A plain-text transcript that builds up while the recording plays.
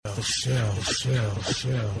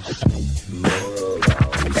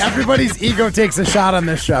Everybody's ego takes a shot on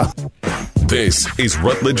this show. This is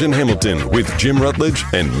Rutledge and Hamilton with Jim Rutledge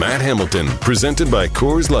and Matt Hamilton, presented by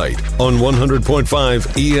Coors Light on 100.5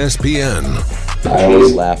 ESPN. I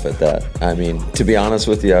always laugh at that. I mean, to be honest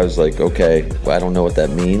with you, I was like, okay, I don't know what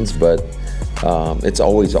that means, but it's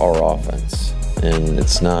always our offense. And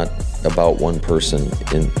it's not about one person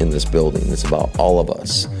in this building. It's about all of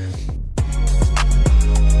us.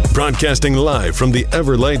 Broadcasting live from the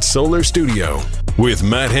Everlight Solar Studio. With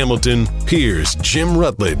Matt Hamilton, here's Jim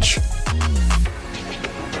Rutledge.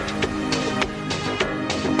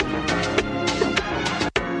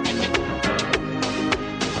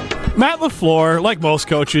 Matt LaFleur, like most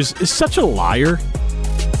coaches, is such a liar.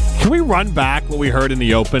 Can we run back what we heard in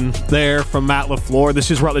the open there from Matt LaFleur?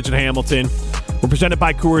 This is Rutledge and Hamilton. We're presented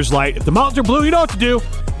by Coors Light. If the mountains are blue, you know what to do.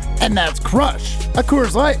 And that's Crush, a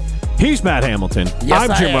Coors Light. He's Matt Hamilton. Yes,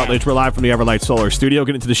 I'm Jim Rutledge. We're live from the Everlight Solar Studio.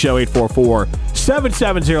 Get into the show,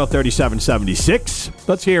 844-770-3776.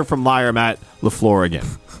 Let's hear from liar Matt LaFleur again.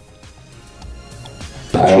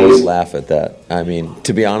 I always laugh at that. I mean,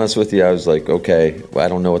 to be honest with you, I was like, okay, I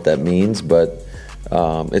don't know what that means, but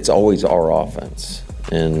it's always our offense.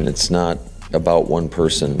 And it's not about one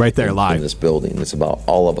person right there, live in this building. It's about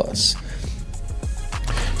all of us.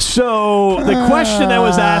 So the question that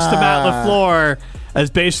was asked to Matt LaFleur is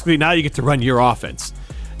basically, now you get to run your offense.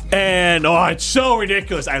 And, it's so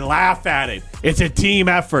ridiculous. I laugh at it. It's a team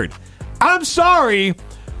effort. I'm sorry.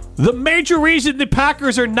 The major reason the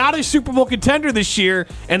Packers are not a Super Bowl contender this year,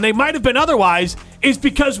 and they might have been otherwise, is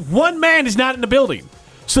because one man is not in the building.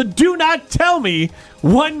 So do not tell me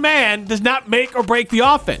one man does not make or break the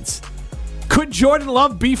offense. Could Jordan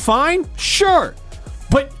Love be fine? Sure.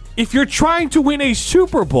 But if you're trying to win a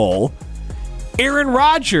Super Bowl, Aaron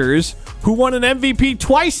Rodgers, who won an MVP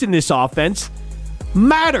twice in this offense,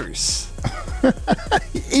 matters.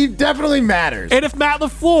 He definitely matters. And if Matt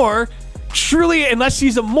LaFleur truly, unless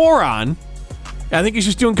he's a moron, I think he's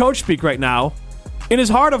just doing coach speak right now, in his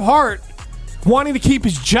heart of heart, wanting to keep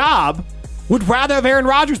his job, would rather have Aaron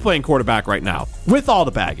Rodgers playing quarterback right now, with all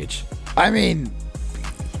the baggage. I mean,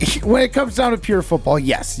 when it comes down to pure football,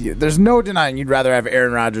 yes, there's no denying you'd rather have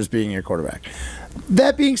Aaron Rodgers being your quarterback.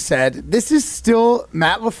 That being said, this is still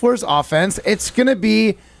Matt LaFleur's offense. It's going to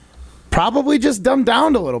be probably just dumbed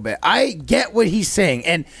down a little bit. I get what he's saying,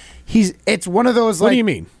 and it's one of those, like... What do you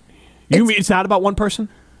mean? You mean it's not about one person?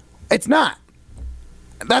 It's not.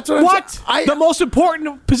 That's what I'm saying. The most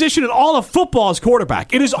important position in all of football is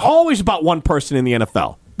quarterback. It is always about one person in the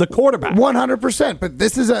NFL, the quarterback. 100%. But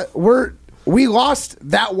this is we lost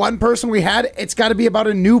that one person we had. It's got to be about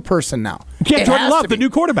a new person now. You can't Jordan Love, the new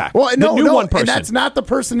quarterback. Well, no, one person. And that's not the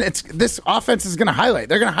person this offense is going to highlight.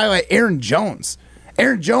 They're going to highlight Aaron Jones.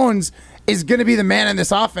 Aaron Jones is going to be the man in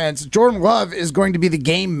this offense. Jordan Love is going to be the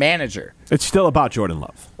game manager. It's still about Jordan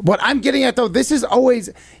Love. What I'm getting at, though, this is always...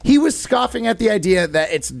 He was scoffing at the idea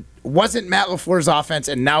that it wasn't Matt LaFleur's offense,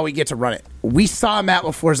 and now we get to run it. We saw Matt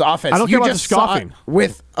LaFleur's offense. I don't care about the scoffing.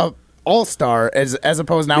 With a all-star as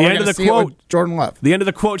opposed now we're going to see it with Jordan Love. The end of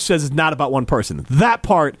the quote says it's not about one person. That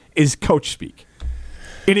part is coach speak.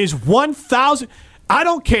 It is 1,000... I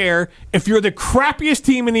don't care if you're the crappiest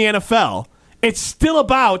team in the NFL. It's still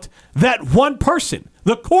about that one person,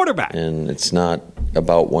 the quarterback. And it's not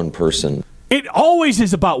about one person. It always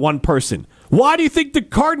is about one person. Why do you think the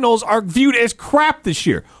Cardinals are viewed as crap this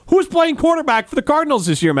year? Who's playing quarterback for the Cardinals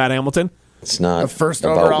this year, Matt Hamilton? It's not the first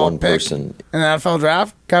about overall one pick person. In the NFL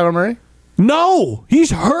draft, Kyler Murray? No, he's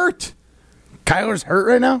hurt. Kyler's hurt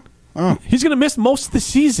right now? Oh. He's going to miss most of the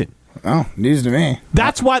season. Oh, news to me.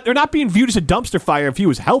 That's why they're not being viewed as a dumpster fire if he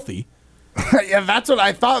was healthy. Yeah, that's what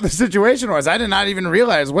I thought the situation was. I did not even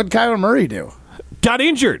realize. What did Kyler Murray do? Got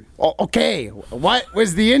injured. Oh, okay. What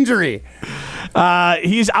was the injury?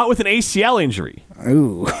 He's out with an ACL injury.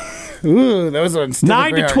 Ooh, those ones.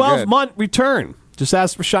 9 to 12 month return. Just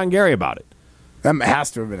ask for Sean Gary about it. That has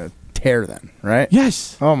to have been a tear then, right?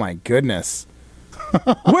 Yes. Oh my goodness.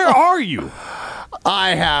 Where are you?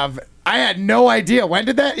 I had no idea. When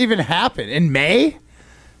did that even happen? In May?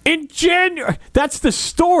 In January. That's the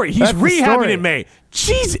story. He's rehabbing in May.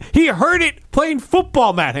 Jeez, he heard it playing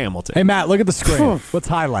football, Matt Hamilton. Hey, Matt, look at the screen. What's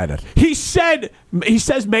highlighted? He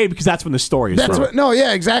says May because that's when the story is from.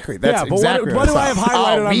 Exactly. That's exactly what do I have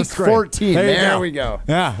highlighted on the screen? Week 14. There we go.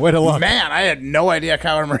 Yeah, way to look. Man, I had no idea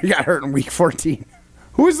Kyler Murray got hurt in week 14.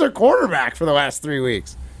 Who was their quarterback for the last 3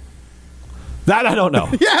 weeks? That I don't know.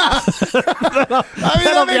 Yeah.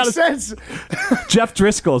 That makes sense. Jeff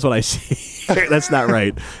Driscoll is what I see. That's not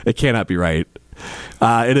right. It cannot be right.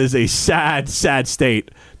 It is a sad, sad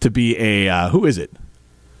state to be a... who is it?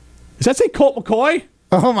 Does that say Colt McCoy?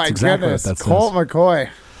 Oh, my exactly goodness. what that Colt says. McCoy.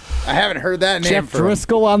 I haven't heard that name Jeff for him.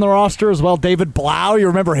 Driscoll on the roster as well. David Blau. You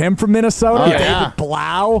remember him from Minnesota? Oh, yeah. David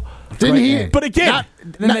Blau. Didn't Great he? name. But again,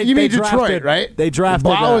 You mean Detroit, right? They drafted.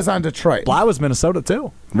 Blau was on Detroit. Blau was Minnesota,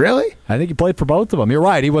 too. Really? I think he played for both of them. You're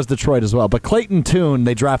right. He was Detroit as well. But Clayton Tune,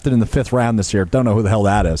 they drafted in the 5th round this year. Don't know who the hell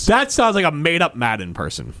that is. that sounds like a made-up Madden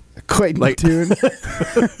person. Clayton Tune.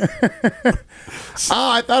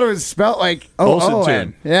 I thought it was spelled like Olsen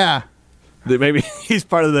O-O-N. Tune. Yeah. Maybe he's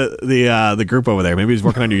part of the group over there. Maybe he's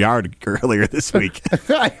working on your yard earlier this week.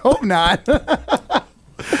 I hope not. You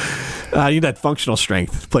need that functional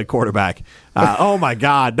strength to play quarterback. Oh, my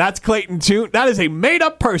God. That's Clayton Tune. That is a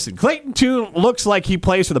made-up person. Clayton Tune looks like he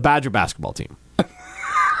plays for the Badger basketball team.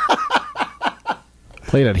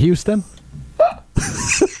 Played at Houston.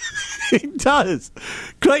 He does.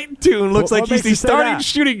 Clayton Tune looks like he's the starting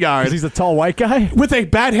shooting guard. He's a tall white guy? With a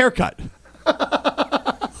bad haircut.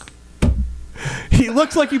 He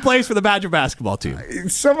looks like he plays for the Badger basketball team.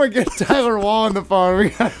 Someone get Tyler Wall on the phone. We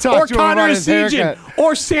got to talk Or to him about Connor his haircut. Sejan.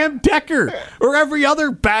 Or Sam Decker. Or every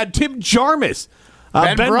other bad Tim Jarmus.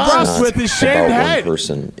 Ben Brust. Brust with his shaved About one head.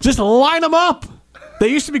 person. Just line them up. They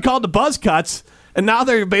used to be called the buzz cuts, and now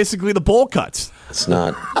they're basically the bowl cuts. It's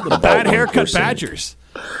not about Bad one haircut person. Badgers.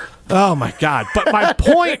 Oh, my God. But my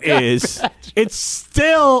point is, it's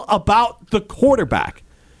still about the quarterback.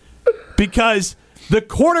 Because the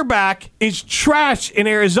quarterback is trash in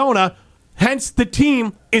Arizona, hence the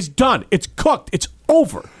team is done. It's cooked. It's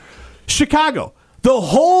over. Chicago, the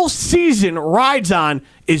whole season rides on,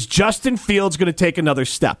 is Justin Fields going to take another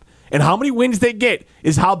step? And how many wins they get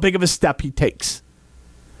is how big of a step he takes.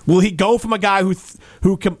 Will he go from a guy who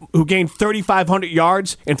gained 3,500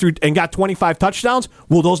 yards and got 25 touchdowns?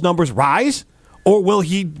 Will those numbers rise? Or will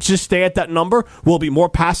he just stay at that number? Will it be more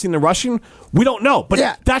passing than rushing? We don't know.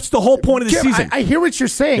 But that's the whole point of the Jim, season. I hear what you're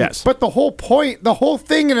saying, Yes. but the whole point, the whole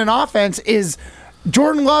thing in an offense is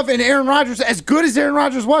Jordan Love and Aaron Rodgers, as good as Aaron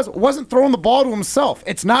Rodgers wasn't throwing the ball to himself.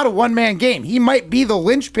 It's not a one-man game. He might be the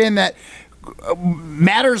linchpin that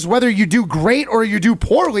matters whether you do great or you do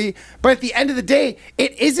poorly, but at the end of the day,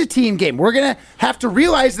 it is a team game. We're going to have to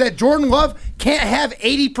realize that Jordan Love can't have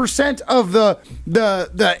 80% of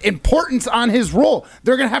the importance on his role.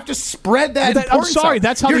 They're going to have to spread that importance I'm sorry, out.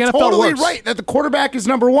 that's how You're the NFL totally works. right that the quarterback is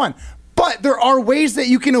number one. But there are ways that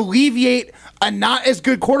you can alleviate a not as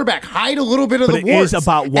good quarterback. Hide a little bit of But the it warts. is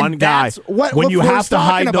about one And guy. that's what when you LaFleur's have to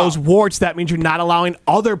talking hide those about. warts, that means you're not allowing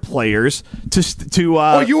other players to.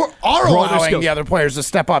 Or you are grow their allowing skills. the other players to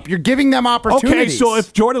step up. You're giving them opportunities. Okay, so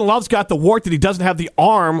if Jordan Love's got the wart that he doesn't have the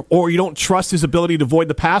arm, or you don't trust his ability to avoid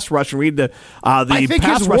the pass rush and read the I think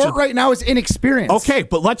pass his rush. wart right now is inexperience. Okay,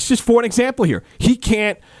 but let's just, for an example here, he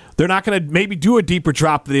can't. They're not going to maybe do a deeper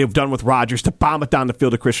drop that they have done with Rodgers to bomb it down the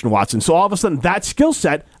field to Christian Watson. So all of a sudden, that skill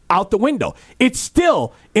set out the window. It's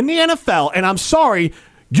still in the NFL, and I'm sorry,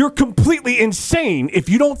 you're completely insane if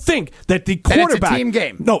you don't think that the quarterback. it's a team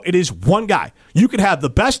game. No, it is one guy. You could have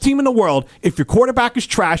the best team in the world. If your quarterback is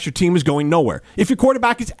trash, your team is going nowhere. If your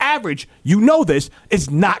quarterback is average, you know this,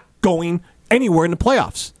 it's not going anywhere in the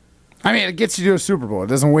playoffs. I mean, it gets you to a Super Bowl. It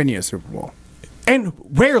doesn't win you a Super Bowl. And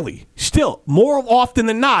rarely, still, more often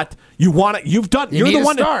than not, you want it. You've done. You're need the a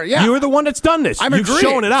one. star, yeah. You're the one that's done this. I'm You've agreeing.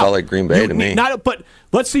 shown it out. Felt like Green Bay to me. But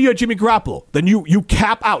let's say you have Jimmy Garoppolo. Then you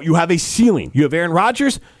cap out. You have a ceiling. You have Aaron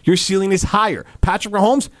Rodgers. Your ceiling is higher. Patrick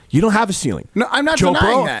Mahomes. You don't have a ceiling. No, I'm not Joe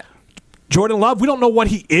denying Burrow, that. Jordan Love. We don't know what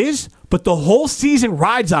he is, but the whole season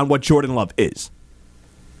rides on what Jordan Love is.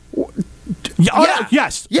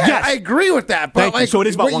 Yes. I agree with that. But Thank you. like, So it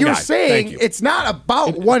is about what one you're guy. saying, Thank you. it's not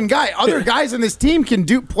about one guy. Other guys on this team can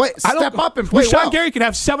step up and play Rashawn well. Gary can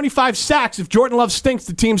have 75 sacks. If Jordan Love stinks,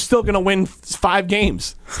 the team's still going to win 5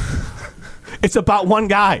 games. It's about one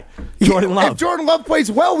guy, Jordan Love. If Jordan Love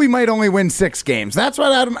plays well, we might only win 6 games. That's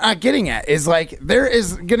what I'm not getting at. Is like there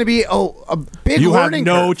is going to be a big You have learning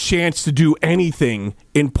no curve. chance to do anything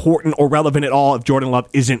important or relevant at all if Jordan Love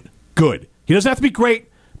isn't good. He doesn't have to be great,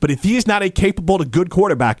 but if he is not a capable to good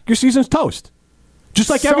quarterback, your season's toast. Just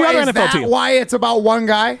like every other is NFL that team. why it's about one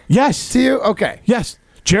guy? Yes. To you? Okay. Yes.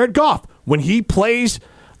 Jared Goff, when he plays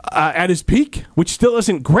at his peak, which still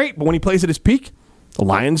isn't great, but when he plays at his peak, the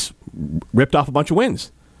Lions ripped off a bunch of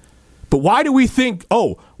wins. But why do we think,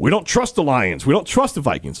 we don't trust the Lions, we don't trust the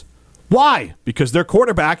Vikings? Why? Because their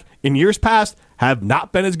quarterback in years past have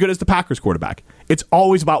not been as good as the Packers quarterback. It's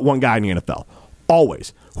always about one guy in the NFL.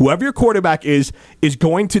 Always. Whoever your quarterback is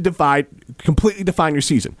going to completely define your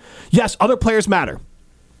season. Yes, other players matter.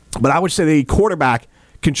 But I would say the quarterback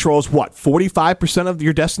controls, 45% of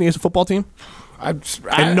your destiny as a football team? And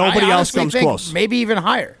nobody else comes close. Maybe even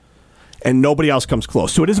higher. and nobody else comes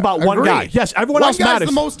close. So it is about one guy. Yes, everyone else matters. One guy's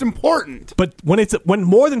the most important. But when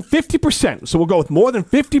more than 50%, so we'll go with more than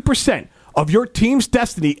 50% of your team's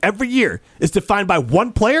destiny every year is defined by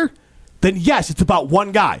one player, then yes, it's about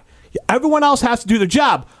one guy. Everyone else has to do their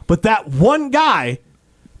job, but that one guy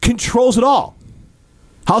controls it all.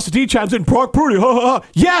 House of D chimes in, Brock Purdy,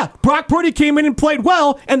 Yeah, Brock Purdy came in and played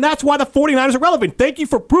well, and that's why the 49ers are relevant. Thank you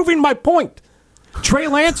for proving my point. Trey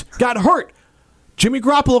Lance got hurt. Jimmy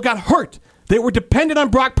Garoppolo got hurt. They were dependent on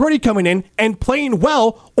Brock Purdy coming in and playing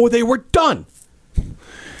well, or they were done.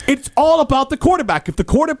 It's all about the quarterback. If the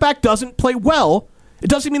quarterback doesn't play well, it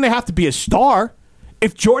doesn't mean they have to be a star.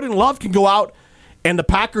 If Jordan Love can go out, and the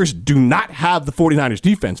Packers do not have the 49ers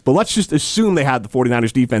defense, but let's just assume they have the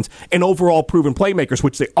 49ers defense and overall proven playmakers,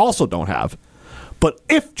 which they also don't have. But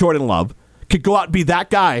if Jordan Love could go out and be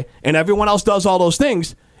that guy and everyone else does all those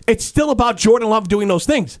things, it's still about Jordan Love doing those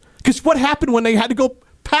things. Because what happened when they had to go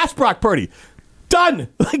past Brock Purdy? Done.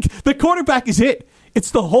 Like, the quarterback is it.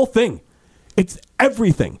 It's the whole thing. It's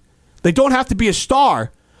everything. They don't have to be a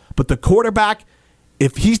star, but the quarterback,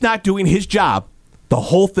 if he's not doing his job, the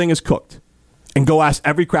whole thing is cooked. And go ask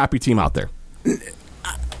every crappy team out there.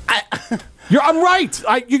 I'm right.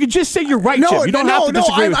 You can just say you're right, Jim. You don't have to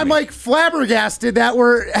disagree with me. I'm like flabbergasted that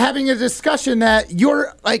we're having a discussion that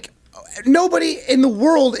you're like, nobody in the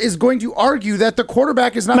world is going to argue that the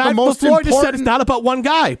quarterback is not the most important. Just said it's not about one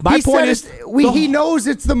guy. My point is, he knows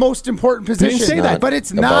it's the most important position. Didn't say that, but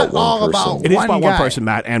it's not all about one guy. It is about one person,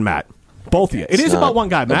 Matt and Matt. Both of you. It is about one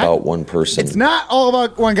guy, Matt. About one person. It's not all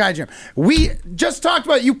about one guy, Jim. We just talked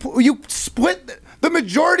about you split the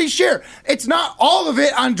majority share. It's not all of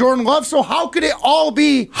it on Jordan Love, so how could it all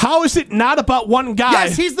be? How is it not about one guy?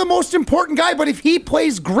 Yes, he's the most important guy, but if he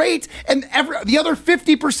plays great and the other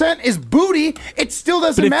 50% is booty, it still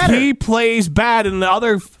doesn't matter. But if he plays bad and the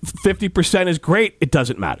other 50% is great, it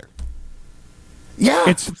doesn't matter. Yeah.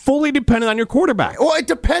 It's fully dependent on your quarterback. Well, it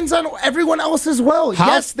depends on everyone else as well.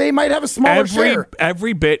 Yes, they might have a smaller share.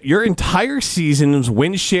 Every bit, your entire season's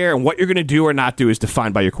win share and what you're going to do or not do is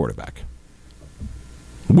defined by your quarterback.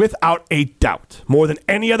 Without a doubt. More than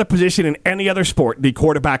any other position in any other sport, the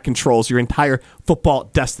quarterback controls your entire football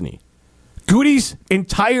destiny. Goody's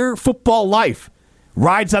entire football life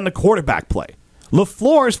rides on the quarterback play.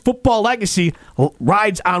 LaFleur's football legacy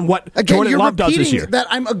rides on what Jordan Love does this year. That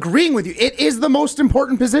I'm agreeing with you. It is the most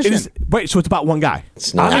important position. Wait, so it's about one guy.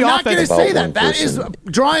 It's not. I'm not going to say that. That is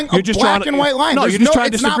drawing a black and white line. No, you're just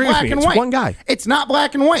trying to disagree with me. It's one guy. It's not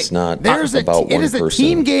black and white. It's not about one person. It is a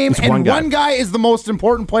team game, and one guy is the most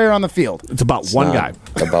important player on the field. It's about one guy.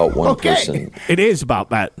 About one person. It is about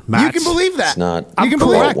that, Matt. You can believe that. It's not. You can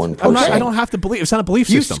believe one person. I don't have to believe. It's not a belief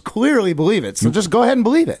system. You clearly believe it, so just go ahead and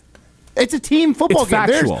believe it. It's a team football game.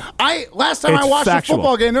 Factual. Last time I watched a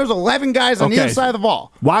football game, there was 11 guys on either side of the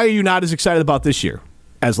ball. Why are you not as excited about this year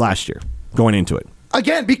as last year going into it?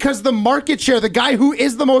 Again, because the market share, the guy who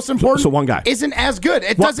is the most important, so one guy isn't as good.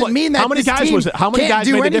 It doesn't mean that how many guys was it? How many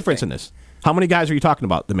guys made the difference in this? this? How many guys are you talking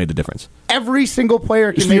about that made the difference? Every single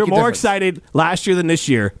player can make a difference. You're more excited last year than this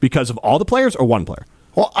year because of all the players or one player?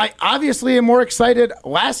 Well, I obviously am more excited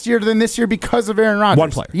last year than this year because of Aaron Rodgers.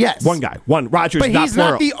 One player. Yes. One guy. One. Rodgers, but he's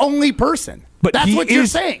not the only person. But that's what you're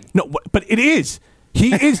saying. No, but it is.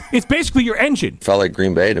 He is. It's basically your engine. Felt like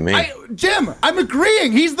Green Bay to me. Jim, I'm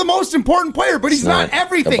agreeing. He's the most important player, but he's not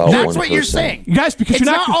everything. That's what you're saying. You guys, because it's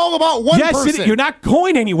you're not all about one person. Yes, you're not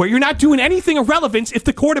going anywhere. You're not doing anything of relevance if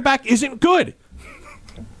the quarterback isn't good.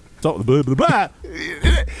 So, blah, blah, blah.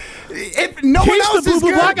 If no one else is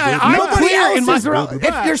good, nobody else is relevant.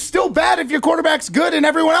 If you're still bad, if your quarterback's good and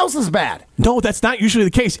everyone else is bad. No, that's not usually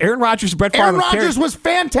the case. Aaron Rodgers, Brett Favre. Aaron Rodgers was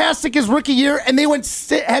fantastic his rookie year, and they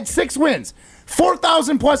had 6 wins.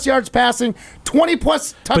 4,000-plus yards passing,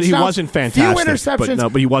 20-plus touchdowns. But he wasn't fantastic. Few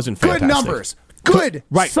interceptions. But he wasn't fantastic. Good numbers. Good,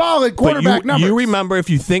 solid quarterback numbers. You remember, if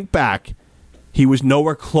you think back, he was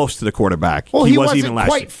nowhere close to the quarterback. Well, he wasn't even last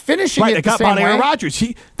quite year. finishing it the same way. Aaron Rodgers.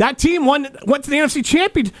 That team went to the NFC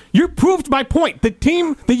Championship. You proved my point. The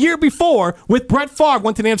team the year before with Brett Favre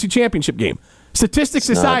went to the NFC Championship game. Statistics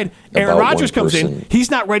aside, Aaron Rodgers comes in. He's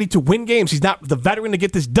not ready to win games. He's not the veteran to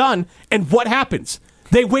get this done. And what happens?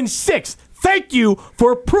 They win 6. Thank you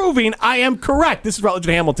for proving I am correct. This is Rutledge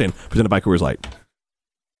and Hamilton, presented by Coors Light.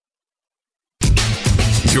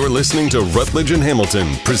 You're listening to Rutledge and Hamilton,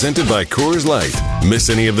 presented by Coors Light. Miss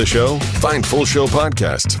any of the show? Find full show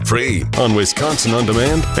podcasts free on Wisconsin On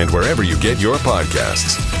Demand and wherever you get your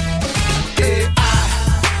podcasts. Yeah,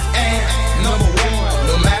 I am number one.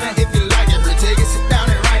 No matter if you like it, take it, sit down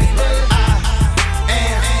and write it. I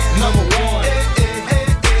am number one.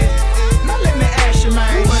 Now let me ask you,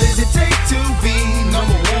 man, what does it take to be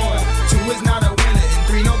number one? 2 is not a winner, and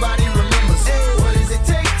 3 nobody remembers.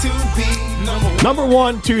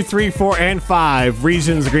 1, 2, 3, 4, and 5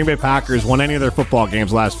 reasons the Green Bay Packers won any of their football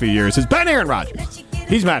games the last few years has been Aaron Rodgers.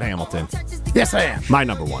 He's Matt Hamilton. Yes, I am. My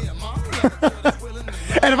number one.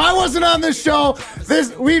 And if I wasn't on this show,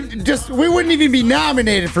 we wouldn't even be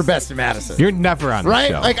nominated for Best of Madison. You're never on the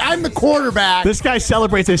right? show. Like, I'm the quarterback. This guy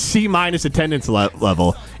celebrates a C- attendance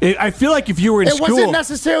level. I feel like if you were in school... It wasn't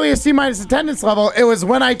necessarily a C- attendance level. It was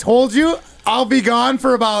when I told you I'll be gone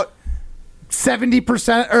for about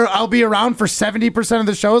 70%, or I'll be around for 70% of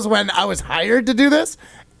the shows when I was hired to do this,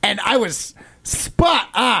 and I was spot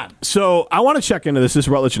on. So I want to check into this. This is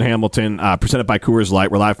Rutledge and Hamilton, presented by Coors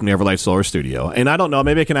Light. We're live from the Everlight Solar Studio. And I don't know,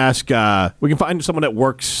 maybe I can ask, we can find someone that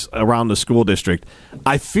works around the school district.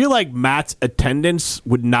 I feel like Matt's attendance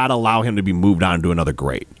would not allow him to be moved on to another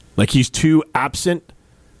grade. Like, he's too absent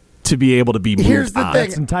to be able to be moved on. Here's the thing.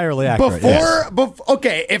 That's entirely accurate.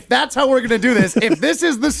 Okay, if that's how we're going to do this, if this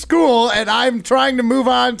is the school and I'm trying to move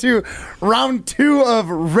on to round 2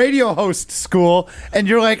 of radio host school, and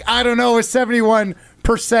you're like, I don't know, a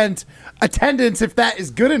 71% attendance, if that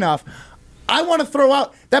is good enough, I want to throw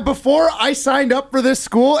out that before I signed up for this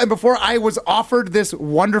school and before I was offered this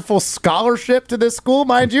wonderful scholarship to this school,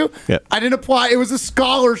 mind you, Yep. I didn't apply. It was a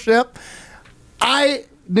scholarship. I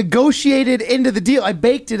negotiated into the deal. I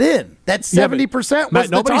baked it in. That 70% was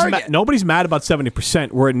the target. Nobody's mad about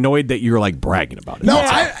 70%. We're annoyed that you're like bragging about it. No,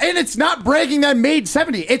 and it's not bragging that I made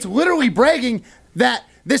 70. It's literally bragging that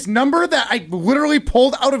this number that I literally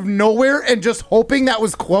pulled out of nowhere and just hoping that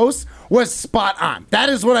was close was spot on. That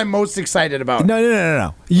is what I'm most excited about.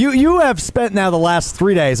 No. You have spent now the last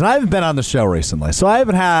 3 days, and I haven't been on the show recently, so I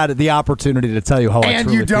haven't had the opportunity to tell you how I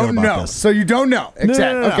truly feel about this. So you don't know.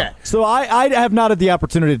 Exactly. No. Okay. So I have not had the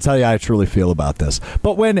opportunity to tell you how I truly feel about this.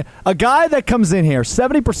 But when a guy that comes in here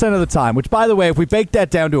 70% of the time, which, by the way, if we bake that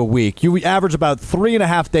down to a week, you average about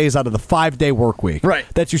 3.5 days out of the 5-day work week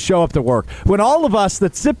that you show up to work. When all of us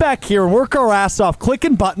that sit back here and work our ass off,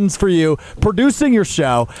 clicking buttons for you, producing your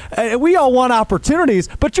show, we all want opportunities,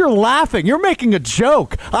 but you're laughing. You're making a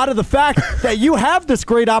joke out of the fact that you have this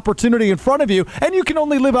great opportunity in front of you, and you can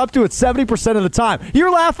only live up to it 70% of the time.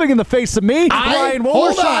 You're laughing in the face of me, Brian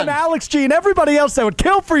Wollersheim, Alex G, and everybody else that would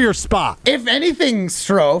kill for your spot. If anything,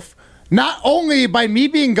 Strofe, not only by me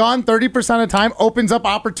being gone 30% of the time opens up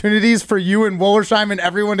opportunities for you and Wollersheim and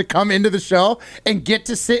everyone to come into the show and get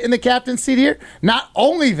to sit in the captain's seat here. Not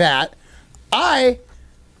only that, I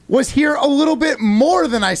was here a little bit more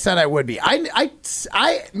than I said I would be. I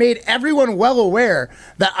made everyone well aware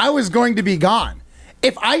that I was going to be gone.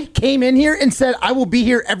 If I came in here and said I will be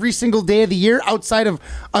here every single day of the year outside of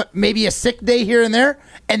maybe a sick day here and there,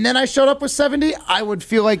 and then I showed up with 70, I would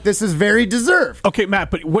feel like this is very deserved. Okay,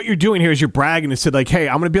 Matt, but what you're doing here is you're bragging and said, like, hey,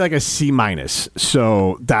 I'm going to be like a C-.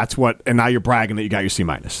 So that's what, and now you're bragging that you got your C-.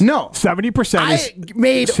 No. 70% is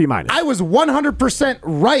C-. I was 100%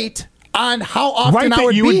 right on how often I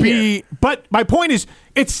would be here. But my point is,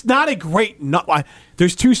 it's not a great...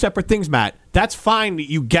 There's two separate things, Matt. That's fine that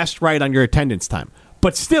you guessed right on your attendance time.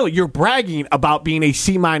 But still, you're bragging about being a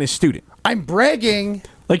C- student. I'm bragging...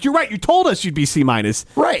 Like, you're right. You told us you'd be C-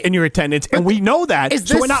 in your attendance, and we know that. Is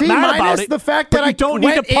so we're not mad about it. The fact but that you don't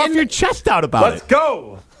need to puff your chest out about it. Let's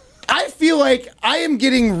go. I feel like I am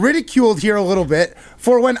getting ridiculed here a little bit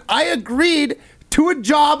for when I agreed to a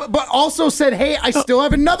job, but also said, hey, I still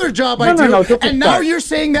have another job I do. No, and now you're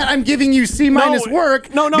saying that I'm giving you C- work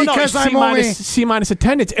because I'm only... C-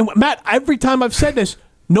 attendance. And Matt, every time I've said this,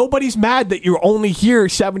 nobody's mad that you're only here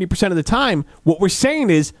 70% of the time. What we're saying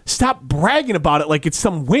is stop bragging about it like it's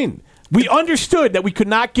some win. We understood that we could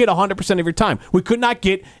not get 100% of your time. We could not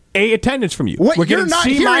get A, attendance from you. What we're you're not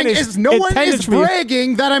hearing is no one is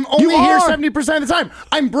bragging that I'm only here 70% of the time.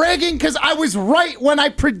 I'm bragging because I was right when I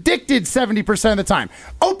predicted 70% of the time.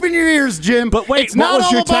 Open your ears, Jim. But wait, it's not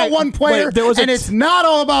all about one player, and it's not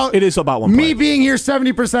all about it is about one me player. Being here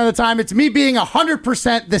 70% of the time. It's me being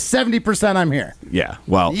 100% the 70% I'm here. Yeah,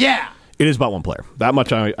 well, yeah. It is about one player. That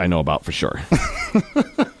much I know about for sure.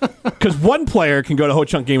 Because one player can go to Ho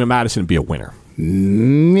Chunk Game in Madison and be a winner.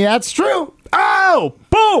 Yeah, that's true. Oh,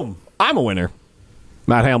 boom! I'm a winner.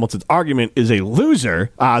 Matt Hamilton's argument is a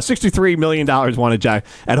loser. $63 million won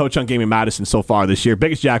at Ho Chunk Game in Madison so far this year.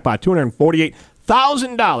 Biggest jackpot,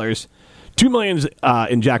 $248,000. $2 million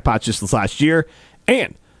in jackpots just this last year.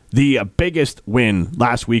 And the biggest win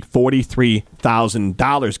last week,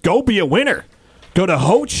 $43,000. Go be a winner. Go to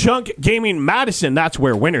Ho Chunk Gaming Madison. That's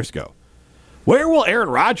where winners go. Where will Aaron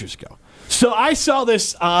Rodgers go? So I saw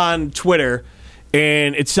this on Twitter,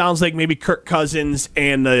 and it sounds like maybe Kirk Cousins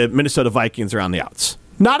and the Minnesota Vikings are on the outs.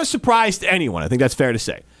 Not a surprise to anyone. I think that's fair to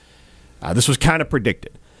say. This was kind of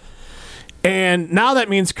predicted. And now that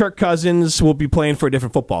means Kirk Cousins will be playing for a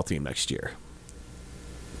different football team next year.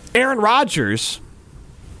 Aaron Rodgers,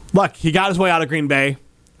 look, he got his way out of Green Bay.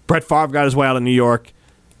 Brett Favre got his way out of New York.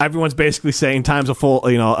 Everyone's basically saying time's a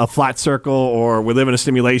flat circle, or we live in a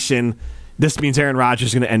simulation. This means Aaron Rodgers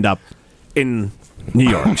is going to end up in New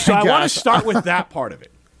York. So I want to start with that part of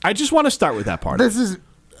it. I just want to start with that part. This is.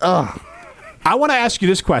 I want to ask you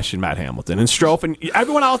this question, Matt Hamilton, and Strofe, and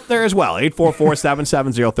everyone out there as well,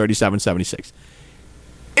 844-770-3776.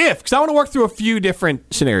 Because I want to work through a few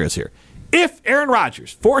different scenarios here. If Aaron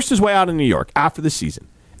Rodgers forced his way out of New York after the season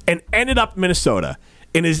and ended up in Minnesota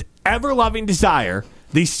in his ever-loving desire,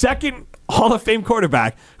 the second Hall of Fame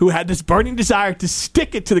quarterback who had this burning desire to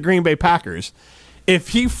stick it to the Green Bay Packers, if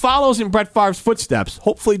he follows in Brett Favre's footsteps,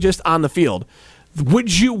 hopefully just on the field,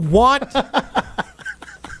 would you want...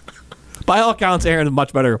 By all accounts, Aaron's a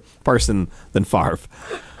much better person than Favre.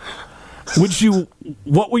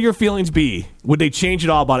 What would your feelings be? Would they change it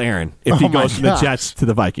all about Aaron if he goes from the Jets to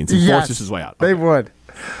the Vikings and forces his way out? They would.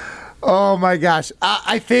 Oh, my gosh.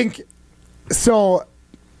 I think, so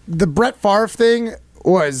the Brett Favre thing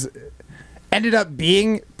ended up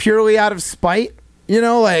being purely out of spite.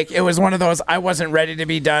 It was one of those, I wasn't ready to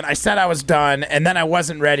be done. I said I was done, and then I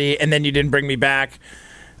wasn't ready, and then you didn't bring me back.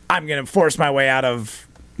 I'm going to force my way out of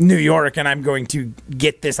New York, and I'm going to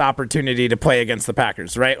get this opportunity to play against the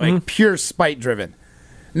Packers, right? Like pure spite driven.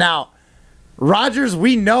 Now, Rodgers,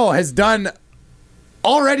 we know,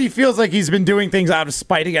 already feels like he's been doing things out of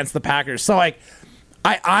spite against the Packers. So, I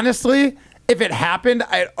honestly, if it happened,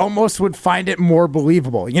 I almost would find it more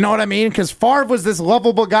believable. You know what I mean? Because Favre was this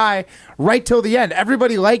lovable guy right till the end.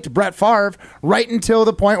 Everybody liked Brett Favre right until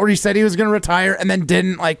the point where he said he was going to retire and then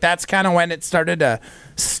didn't. That's kind of when it started to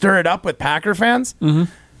stir it up with Packer fans. Mm-hmm.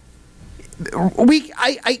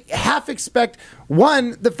 I half expect,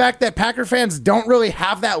 one, the fact that Packer fans don't really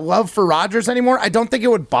have that love for Rodgers anymore. I don't think it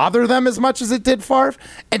would bother them as much as it did Favre.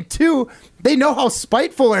 And two, they know how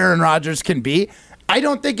spiteful Aaron Rodgers can be. I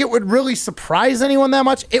don't think it would really surprise anyone that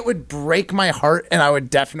much. It would break my heart, and I would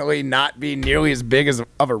definitely not be nearly as big of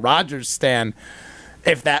a Rodgers stan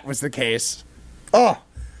if that was the case. Oh.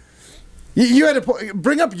 You had to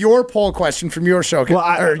bring up your poll question from your show,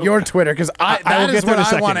 or your Twitter, because that is what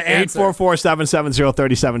I want to answer.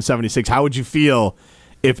 844-770-3776. How would you feel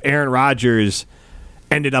if Aaron Rodgers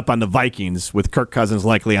ended up on the Vikings with Kirk Cousins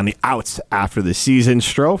likely on the outs after the season?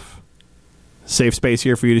 Strofe, safe space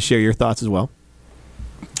here for you to share your thoughts as well.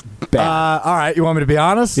 All right, you want me to be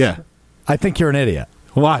honest? Yeah. I think you're an idiot.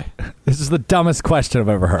 Why? This is the dumbest question I've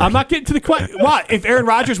ever heard. I'm not getting to the question. Why? If Aaron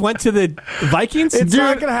Rodgers went to the Vikings? It's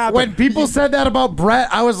not going to happen. When people said that about Brett,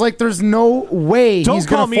 I was like, there's no way he's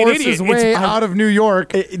going to force his way out of New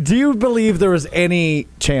York. Do you believe there is any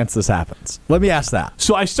chance this happens? Let me ask that.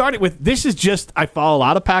 So I started with, I follow a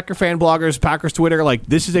lot of Packer fan bloggers, Packers Twitter.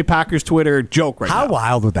 This is a Packers Twitter joke right now. How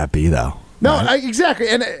wild would that be, though? No, exactly.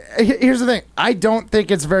 And here's the thing. I don't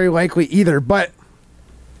think it's very likely either, but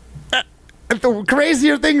the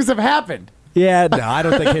crazier things have happened. Yeah, no, I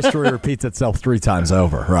don't think history repeats itself 3 times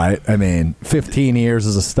over, right? 15 years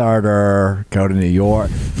as a starter, go to New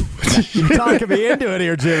York. You're talking me into it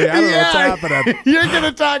here, Jimmy. I don't know what's happening. You're going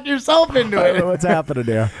to talk yourself into it. I don't know what's happening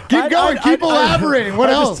here. Keep going. Keep elaborating. What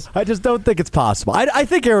else? I just don't think it's possible. I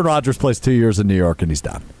think Aaron Rodgers plays 2 years in New York and he's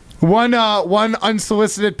done. One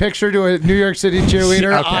unsolicited picture to a New York City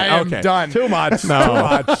cheerleader. Okay, I am done. Too much. No. Too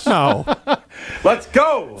much. No. Let's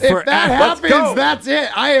go. If that happens, that's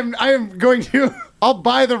it. I am going to. I'll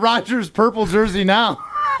buy the Rodgers purple jersey now.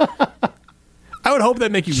 I would hope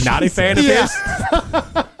that make you not a fan of his.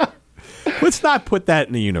 Let's not put that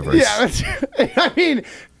in the universe. Yeah,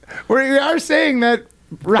 we are saying that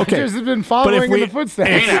Rodgers has been following in the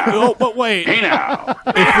footsteps. But wait. Hey now.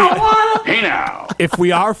 If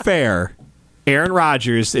we are fair, Aaron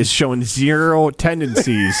Rodgers is showing zero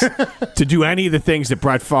tendencies to do any of the things that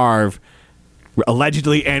Brett Favre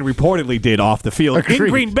allegedly and reportedly did off the field in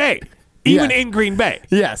Green Bay. Even in Green Bay.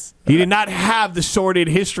 Yes. He did not have the sordid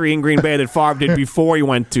history in Green Bay that Favre did before he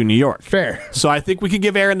went to New York. Fair. So I think we can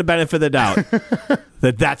give Aaron the benefit of the doubt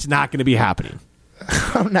that that's not going to be happening.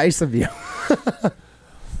 How nice of you.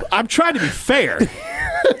 I'm trying to be fair.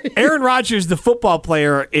 Aaron Rodgers, the football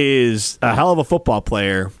player, is a hell of a football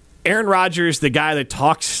player. Aaron Rodgers, the guy that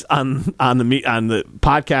talks on the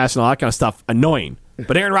podcast and all that kind of stuff, annoying.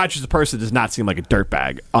 But Aaron Rodgers, the person, does not seem like a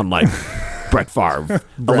dirtbag, unlike Brett Favre,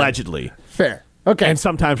 allegedly. Fair. Okay. And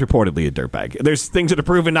sometimes reportedly a dirtbag. There's things that are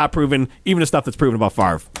proven, not proven. Even the stuff that's proven about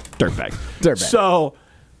Favre, dirtbag. So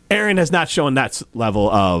Aaron has not shown that level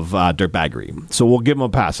of dirtbaggery. So we'll give him a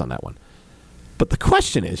pass on that one. But the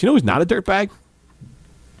question is, who's not a dirtbag?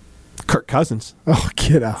 Kirk Cousins. Oh,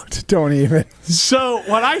 get out. Don't even. So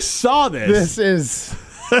when I saw this is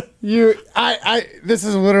This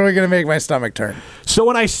is literally going to make my stomach turn. So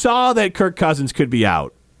when I saw that Kirk Cousins could be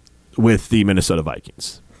out with the Minnesota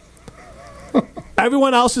Vikings,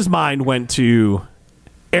 everyone else's mind went to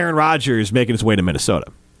Aaron Rodgers making his way to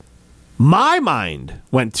Minnesota. My mind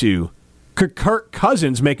went to Kirk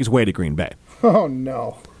Cousins make his way to Green Bay. Oh,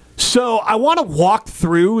 no. So I want to walk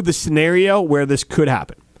through the scenario where this could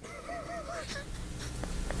happen.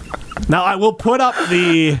 Now, I will put up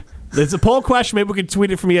there's a poll question. Maybe we can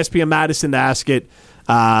tweet it from ESPN Madison to ask it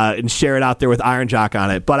and share it out there with Iron Jock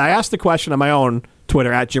on it. But I asked the question on my own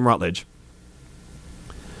Twitter, at Jim Rutledge.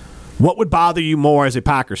 What would bother you more as a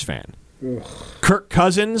Packers fan? Ugh. Kirk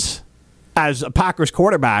Cousins as a Packers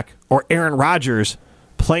quarterback or Aaron Rodgers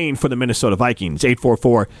playing for the Minnesota Vikings?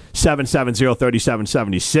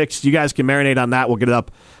 844-770-3776. You guys can marinate on that. We'll get it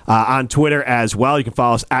up on Twitter as well. You can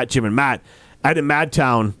follow us at Jim and Matt. Ed in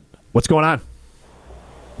Madtown, what's going on?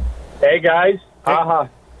 Hey, guys. Hey.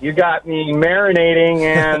 You got me marinating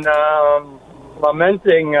and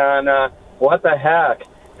lamenting on what the heck.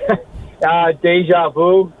 Deja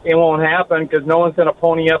vu. It won't happen because no one's going to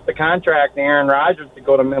pony up the contract to Aaron Rodgers to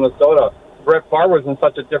go to Minnesota. Brett Favre was in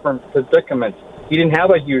such a different predicament. He didn't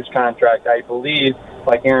have a huge contract, I believe,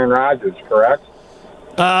 like Aaron Rodgers, correct?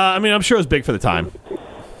 I'm sure it was big for the time.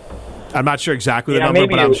 I'm not sure exactly the number,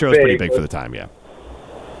 but I'm sure it was pretty big for the time, yeah.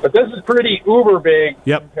 But this is pretty uber big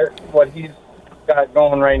compared to what he's got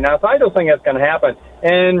going right now. So I don't think that's going to happen.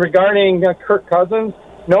 And regarding Kirk Cousins,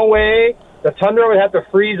 no way. The Thunder would have to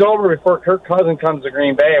freeze over before Kirk Cousins comes to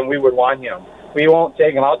Green Bay, and we would want him. We won't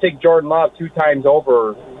take him. I'll take Jordan Love 2 times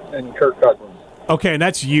over than Kirk Cousins. Okay, and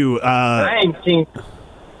that's you. And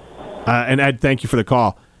Ed, thank you for the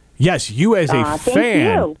call. Yes, you as a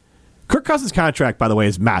fan. Kirk Cousins' contract, by the way,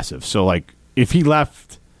 is massive. So, like, if he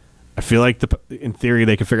left, I feel like in theory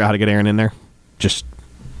they could figure out how to get Aaron in there. Just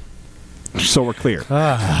so we're clear.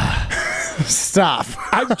 Stop.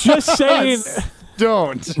 I'm just saying.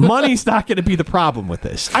 Don't. Money's not going to be the problem with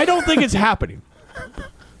this. I don't think it's happening.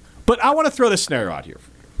 But I want to throw this scenario out here.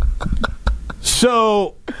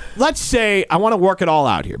 So let's say I want to work it all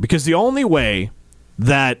out here because the only way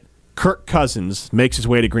that Kirk Cousins makes his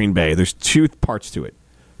way to Green Bay, there's 2 parts to it.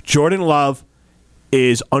 Jordan Love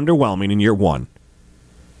is underwhelming in year 1.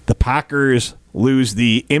 The Packers lose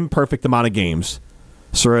the imperfect amount of games.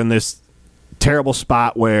 So we're in this terrible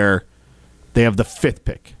spot where they have the 5th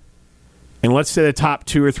pick. And let's say the top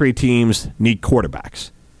 2 or 3 teams need quarterbacks.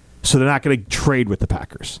 So they're not going to trade with the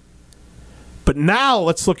Packers. But now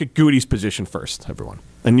let's look at Goody's position first, everyone.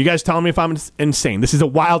 And you guys tell me if I'm insane. This is a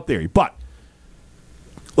wild theory. But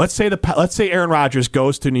let's say Aaron Rodgers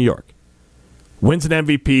goes to New York, wins an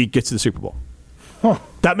MVP, gets to the Super Bowl. Huh.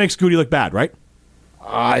 That makes Goody look bad, right?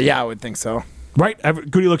 Yeah, I would think so. Right?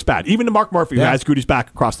 Goody looks bad. Even to Mark Murphy, who has Goody's back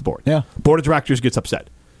across the board. Yeah. Board of Directors gets upset.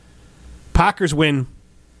 Packers win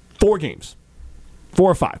 4 games.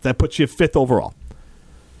 4 or 5. That puts you 5th overall.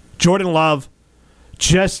 Jordan Love,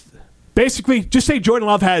 just say Jordan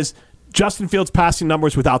Love has Justin Fields passing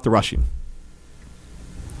numbers without the rushing.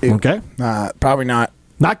 Okay? Probably not.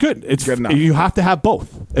 Not good. It's good enough. You have to have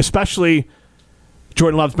both. Especially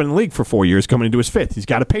Jordan Love's been in the league for 4 years, coming into his 5th. He's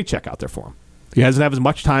got a paycheck out there for him. He hasn't had as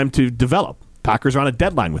much time to develop. Packers are on a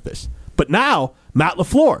deadline with this. But now, Matt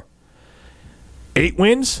LaFleur, 8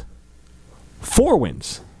 wins, 4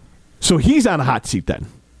 wins. So he's on a hot seat then.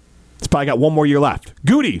 He's probably got 1 more year left.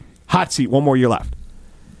 Goody, hot seat, 1 more year left.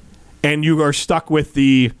 And you are stuck with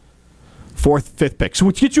the 4th, 5th pick. So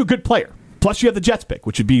which gets you a good player. Plus you have the Jets pick,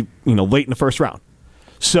 which would be late in the first round.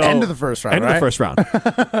 So end of the first round. End of the first round.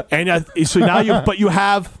 And so now you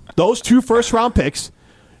have those 2 first-round picks.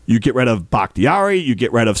 You get rid of Bakhtiari. You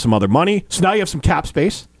get rid of some other money. So now you have some cap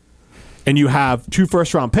space. And you have 2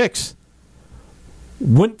 first-round picks.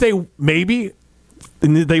 Wouldn't they maybe,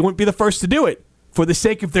 and they wouldn't be the first to do it, for the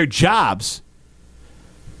sake of their jobs,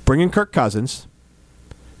 bring in Kirk Cousins,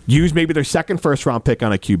 use maybe their 2nd first-round pick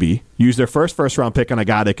on a QB, use their 1st first-round pick on a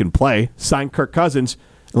guy that can play, sign Kirk Cousins,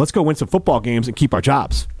 and let's go win some football games and keep our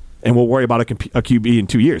jobs. And we'll worry about a QB in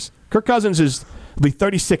 2 years. Kirk Cousins will be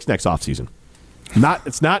 36 next offseason.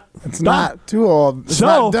 It's not too old. It's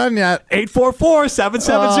not done yet.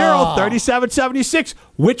 844-770-3776.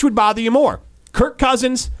 Which would bother you more? Kirk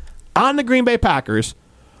Cousins on the Green Bay Packers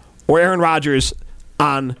or Aaron Rodgers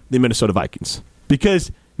on the Minnesota Vikings?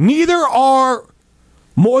 Because neither are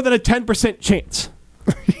more than a 10% chance.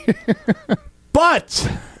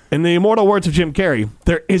 But, in the immortal words of Jim Carrey,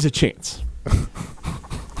 there is a chance.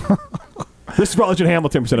 This is Rutledge and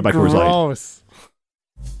Hamilton presented by Coors Light. Gross.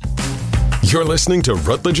 You're listening to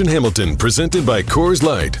Rutledge and Hamilton, presented by Coors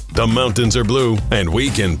Light. The mountains are blue, and we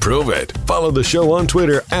can prove it. Follow the show on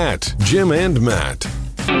Twitter at Jim and Matt.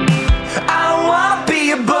 I don't wanna be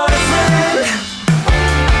your boyfriend.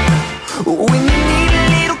 When you need a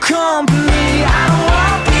little company, I don't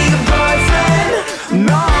wanna be your boyfriend.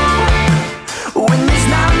 No. When there's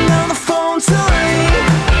not another phone to ring.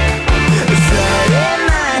 Friday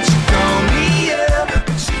night you call me up,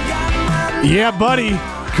 but you got my Yeah, buddy.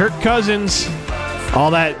 Kirk Cousins.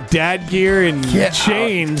 All that dad gear and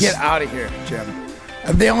chains. Get out of here, Jim.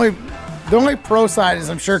 The only pro side is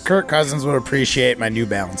I'm sure Kirk Cousins would appreciate my New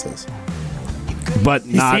Balances. But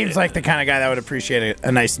He seems like the kind of guy that would appreciate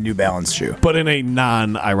a nice New Balance shoe. But in a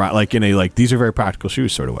non-ironic, like in a like these are very practical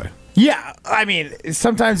shoes sort of way. Yeah, I mean,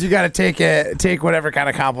 sometimes you got to take whatever kind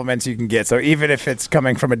of compliments you can get. So even if it's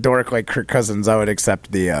coming from a dork like Kirk Cousins, I would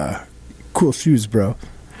accept the cool shoes, bro.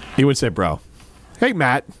 He would say, bro. Hey,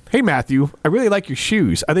 Matt. Hey, Matthew. I really like your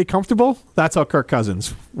shoes. Are they comfortable? That's how Kirk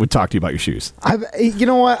Cousins would talk to you about your shoes. You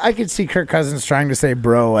know what? I could see Kirk Cousins trying to say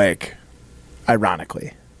bro, like,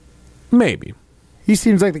 ironically. Maybe. He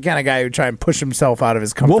seems like the kind of guy who would try and push himself out of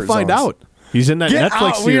his comfort We'll find zones. out. He's in that Get Netflix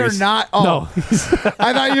out. series. We are not. Oh. No.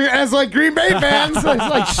 I thought you, as like Green Bay fans, it's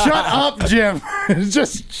like, shut up, Jim.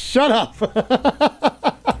 Just shut up.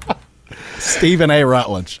 Stephen A.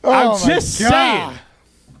 Rutledge. I'm Oh, my just God. saying.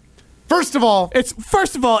 First of all, It's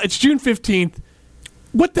June 15th.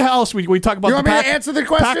 What the hell? Should we talk about You want the me to answer the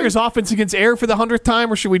question? Packers offense against air for the 100th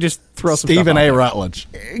time, or should we just throw some Stephen stuff A. out there? Rutledge.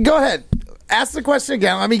 go ahead. Ask the question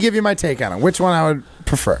again. Let me give you my take on it. Which one I would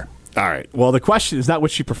prefer. All right. Well, the question is not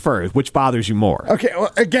which you prefer. Which bothers you more? Okay,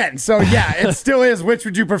 well, again, so yeah, it still is which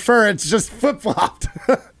would you prefer. It's just flip-flopped.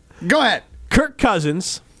 Go ahead. Kirk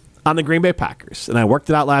Cousins on the Green Bay Packers. And I worked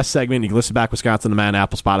it out last segment. You can listen back, Wisconsin, the Man,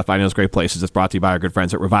 Apple, Spotify, and those great places. It's brought to you by our good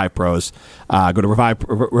friends at Revive Pros. Go to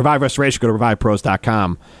Revive Restoration. Go to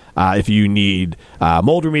RevivePros.com. If you need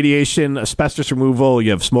mold remediation, asbestos removal,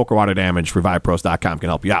 you have smoke or water damage, RevivePros.com can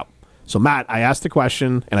help you out. So, Matt, I asked the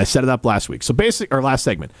question, and I set it up last week. So, last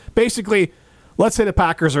segment. Basically, let's say the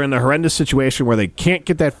Packers are in a horrendous situation where they can't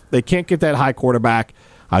get that high quarterback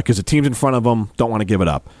because the teams in front of them don't want to give it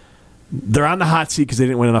up. They're on the hot seat because they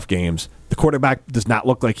didn't win enough games. The quarterback does not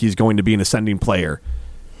look like he's going to be an ascending player.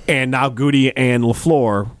 And now Goody and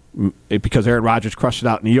LaFleur, because Aaron Rodgers crushed it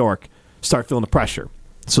out in New York, start feeling the pressure.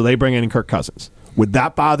 So they bring in Kirk Cousins. Would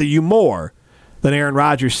that bother you more than Aaron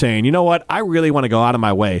Rodgers saying, you know what, I really want to go out of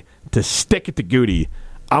my way to stick it to Goody.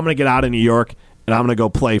 I'm going to get out of New York, and I'm going to go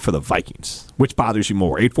play for the Vikings. Which bothers you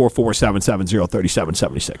more?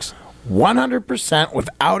 844-770-3776. 100%,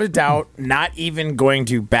 without a doubt, not even going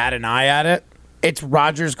to bat an eye at it. It's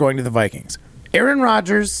Rodgers going to the Vikings. Aaron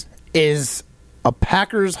Rodgers is a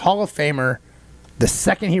Packers Hall of Famer the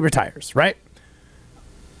second he retires, right?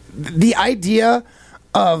 The idea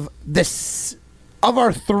of this, of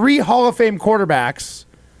our three Hall of Fame quarterbacks,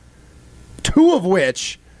 two of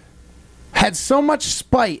which had so much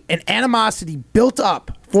spite and animosity built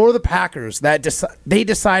up for the Packers that they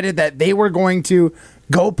decided that they were going to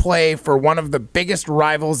go play for one of the biggest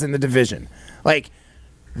rivals in the division. Like,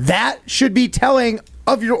 that should be telling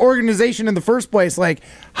of your organization in the first place, like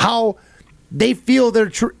how they feel their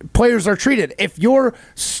players are treated. If your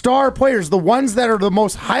star players, the ones that are the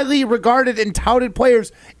most highly regarded and touted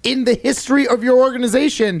players in the history of your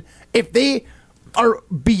organization, if they are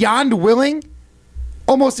beyond willing,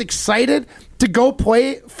 almost excited to go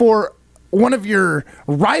play for one of your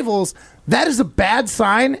rivals, that is a bad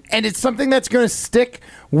sign, and it's something that's going to stick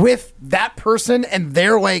with that person and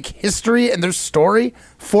their like history and their story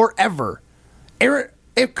forever.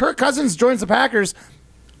 If Kirk Cousins joins the Packers,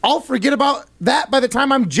 I'll forget about that by the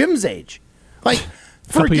time I'm Jim's age. Like,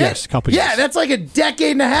 Couple years. Yeah, that's like a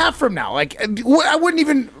decade and a half from now. Like, I wouldn't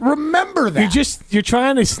even remember that. You're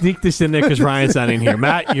trying to sneak this in there because Ryan's not in here.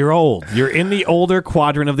 Matt, you're old. You're in the older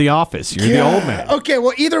quadrant of the office. You're the old man. Okay,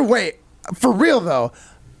 well, either way, for real though,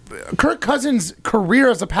 Kirk Cousins' career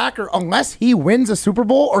as a Packer, unless he wins a Super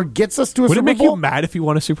Bowl or gets us to a Would Super it make Bowl, you mad if he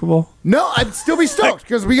won a Super Bowl? no, I'd still be stoked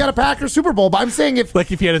because we got a Packers Super Bowl. But I'm saying if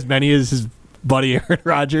Like if he had as many as his buddy Aaron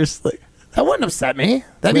Rodgers? Like, that wouldn't upset me.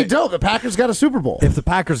 That'd be dope. The Packers got a Super Bowl. If the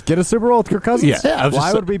Packers get a Super Bowl with Kirk Cousins, Yeah, I was why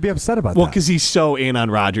just- would we be upset about well, that? because he's so in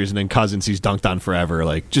on Rodgers and then Cousins he's dunked on forever.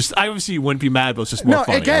 Like, just I obviously you wouldn't be mad, but it's just more No,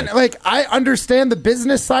 funny. again, like I understand the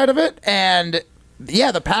business side of it, and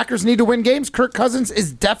yeah, the Packers need to win games. Kirk Cousins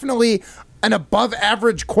is definitely an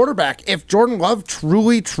above-average quarterback. If Jordan Love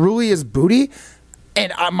truly is booty,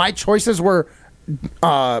 and my choices were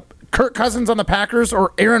Kirk Cousins on the Packers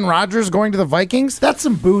or Aaron Rodgers going to the Vikings, that's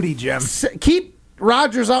some booty, Jim. Keep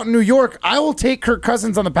Rodgers out in New York. I will take Kirk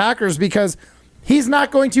Cousins on the Packers because he's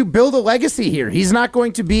not going to build a legacy here. He's not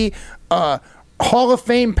going to be a Hall of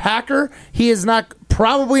Fame Packer. He is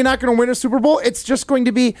probably not going to win a Super Bowl. It's just going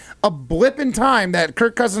to be a blip in time that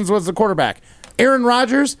Kirk Cousins was the quarterback. Aaron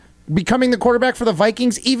Rodgers becoming the quarterback for the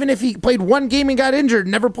Vikings, even if he played one game and got injured,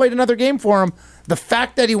 never played another game for him, the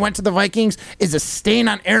fact that he went to the Vikings is a stain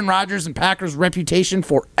on Aaron Rodgers and Packers' reputation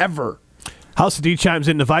forever. House of D chimes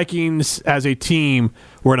in, the Vikings as a team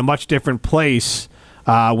were in a much different place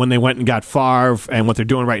when they went and got Favre, and what they're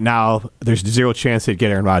doing right now, there's zero chance they'd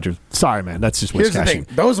get Aaron Rodgers. Sorry, man. That's just wish Here's cashing. the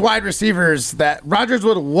thing. Those wide receivers that Rodgers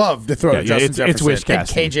would have loved to throw to Justin Jefferson it's wish and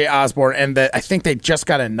casting. KJ Osborne, and I think they just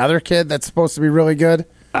got another kid that's supposed to be really good.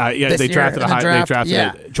 They drafted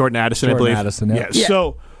Jordan Addison, I believe. Addison,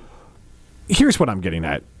 So here's what I'm getting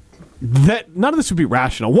at. That none of this would be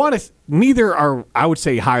rational. One, neither are, I would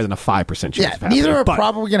say, higher than a 5% chance of happening. Neither are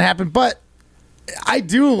probably going to happen, but I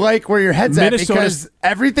do like where your head's at because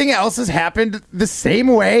everything else has happened the same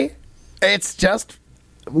way. It's just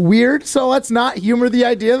weird, so let's not humor the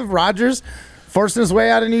idea of Rodgers forcing his way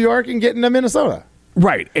out of New York and getting to Minnesota.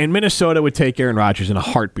 Right, and Minnesota would take Aaron Rodgers in a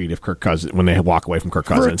heartbeat if Kirk Cousins when they walk away from Kirk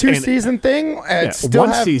Cousins For a two-season thing.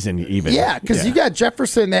 One season even. Yeah, because you got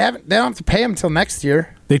Jefferson. They don't have to pay him until next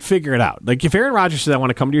year. They'd figure it out. Like if Aaron Rodgers says, "I want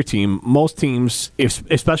to come to your team," most teams,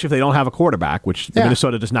 especially if they don't have a quarterback, which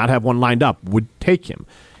Minnesota does not have one lined up, would take him.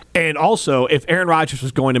 And also, if Aaron Rodgers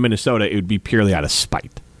was going to Minnesota, it would be purely out of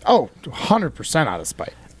spite. Oh, 100% out of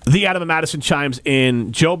spite. The Adam and Madison chimes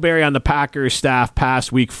in. Joe Barry on the Packers staff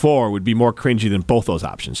past week 4 would be more cringy than both those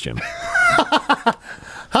options, Jim.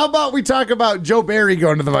 How about we talk about Joe Barry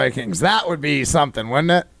going to the Vikings? That would be something,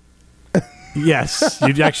 wouldn't it? Yes,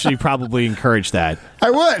 you'd actually probably encourage that. I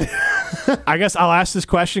would. I guess I'll ask this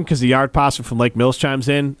question because the Yard Possum from Lake Mills chimes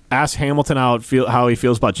in. Ask Hamilton how he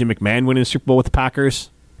feels about Jim McMahon winning the Super Bowl with the Packers.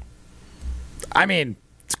 I mean,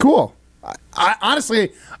 it's cool. I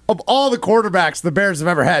honestly, of all the quarterbacks the Bears have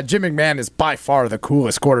ever had, Jim McMahon is by far the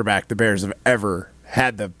coolest quarterback the Bears have ever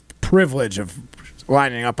had the privilege of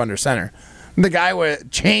lining up under center. The guy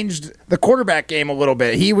changed the quarterback game a little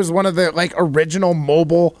bit. He was one of the original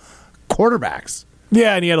mobile quarterbacks.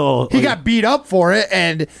 Yeah, and he had a little. He got beat up for it,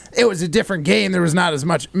 and it was a different game. There was not as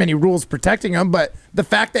many rules protecting him, but the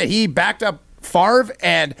fact that he backed up Favre,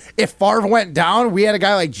 and if Favre went down, we had a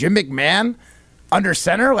guy like Jim McMahon under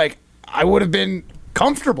center, I would have been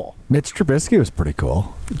comfortable. Mitch Trubisky was pretty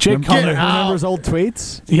cool. Jake Cutler. Remember his old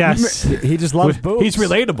tweets? Yes. He just loves boobs. He's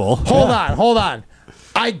relatable. Hold on.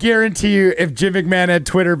 I guarantee you, if Jim McMahon had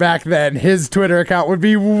Twitter back then, his Twitter account would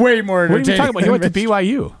be way more entertaining. What are you talking about? He went to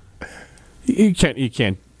BYU. You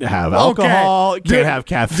can't have alcohol. You can't have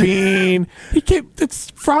caffeine. It's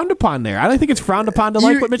frowned upon there. I don't think it's frowned upon to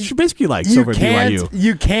like what Mitch Trubisky likes over at BYU.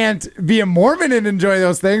 You can't be a Mormon and enjoy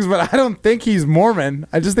those things, but I don't think he's Mormon.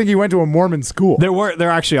 I just think he went to a Mormon school. There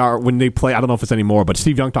actually are when they play. I don't know if it's anymore, but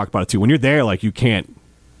Steve Young talked about it too. When you're there, you can't.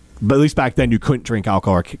 But at least back then, you couldn't drink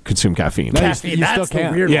alcohol or consume caffeine. Caffeine, you that's still the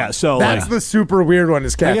can't. weird Yeah, one. so that's the super weird one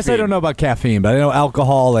is caffeine. I guess I don't know about caffeine, but I know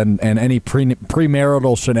alcohol and any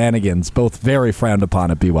premarital shenanigans, both very frowned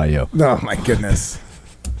upon at BYU. Oh, my goodness.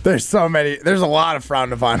 There's so many. There's a lot of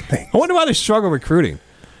frowned upon things. I wonder why they struggle recruiting.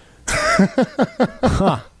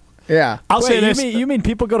 Yeah. I'll say this. You mean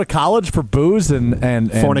people go to college for booze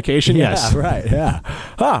and fornication? Yes. Right, yeah.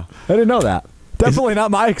 Huh. I didn't know that. Definitely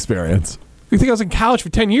not my experience. You think I was in college for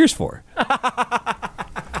 10 years for?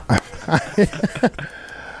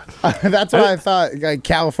 That's why I thought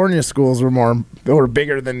California schools were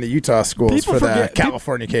bigger than the Utah schools for the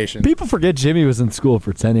Californication. People forget Jimmy was in school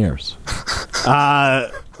for 10 years.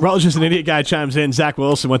 Rutledge is an idiot guy chimes in. Zach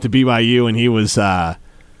Wilson went to BYU and he was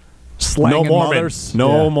Slanging no Mormon. mothers.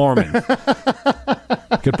 No Yeah. Mormon.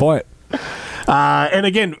 Good point. And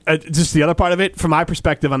again, just the other part of it, from my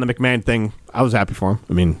perspective on the McMahon thing, I was happy for him.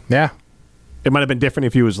 I mean, Yeah. it might have been different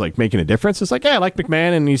if he was making a difference. It's I like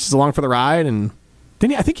McMahon and he's along for the ride. And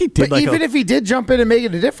then I think he did. But even if he did jump in and make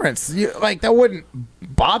it a difference, that wouldn't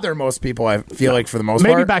bother most people. I feel for the most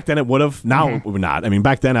part. maybe back then it would have. Now it would not. I mean,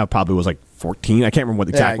 back then I probably was 14. I can't remember what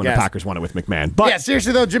exact when the Packers won it with McMahon. But yeah,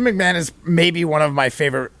 seriously though, Jim McMahon is maybe one of my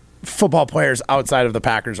favorite football players outside of the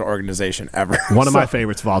Packers organization ever. One of my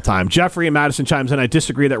favorites of all time. Jeffrey and Madison chimes in. I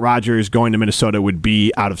disagree that Rodgers going to Minnesota would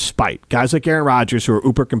be out of spite. Guys like Aaron Rodgers, who are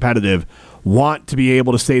uber competitive, want to be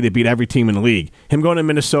able to say they beat every team in the league. Him going to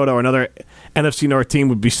Minnesota or another NFC North team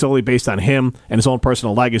would be solely based on him and his own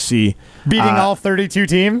personal legacy. Beating all 32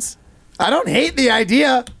 teams? I don't hate the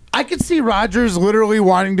idea. I could see Rodgers literally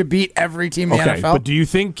wanting to beat every team in the NFL. But do you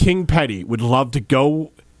think King Petty would love to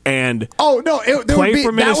go and Oh no! There play would be,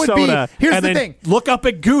 for Minnesota. That would be, here's and the then thing: look up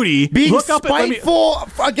at Goody. being Look up spiteful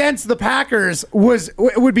against the Packers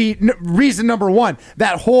would be reason number one.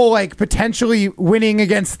 That whole like potentially winning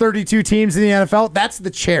against 32 teams in the NFL. That's the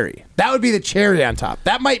cherry. That would be the cherry on top.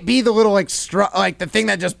 That might be the little like the thing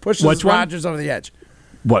that just pushes Which one? Rodgers over the edge.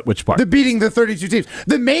 Which part? The beating the 32 teams.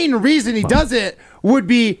 The main reason he does it would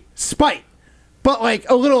be spite. But like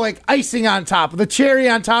a little like icing on top. The cherry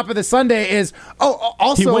on top of the sundae is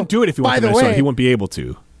also he wouldn't do it if he went by to the Minnesota. way, He wouldn't be able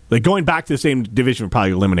to. Like going back to the same division would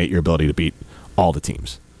probably eliminate your ability to beat all the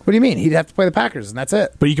teams. What do you mean? He'd have to play the Packers and that's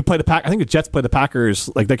it. But you could play the Pack. I think the Jets play the Packers.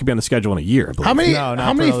 Like they could be on the schedule in a year. I believe. How many? No, not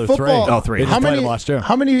how for many another football? three. Oh, three. They just How played many? him last year.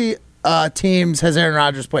 How many teams has Aaron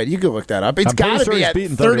Rodgers played? You could look that up. It's I'm pretty got to sure be he's at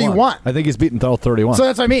beaten 31. I think he's beaten 31. So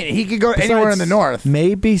that's what I mean. He could go anywhere in the north.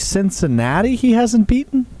 Maybe Cincinnati he hasn't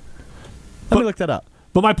beaten? Let me look that up.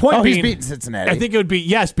 But my point He's being, beaten Cincinnati. I think it would be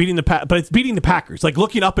beating but it's beating the Packers. Like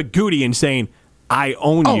looking up at Goody and saying, "I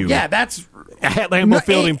own Oh you." yeah, that's At Lambeau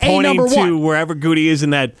Field and pointing number to one. wherever Goody is in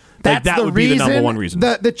that. That's that the would reason, be the number one reason.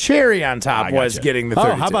 The cherry on top I was gotcha. getting the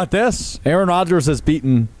 32. Oh, how about this? Aaron Rodgers has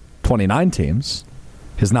beaten 29 teams.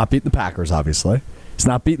 Has not beaten the Packers, obviously. He's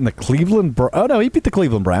not beaten the Cleveland. Oh no, he beat the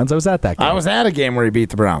Cleveland Browns. I was at that game. I was at a game where he beat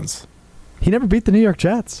the Browns. He never beat the New York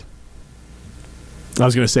Jets. I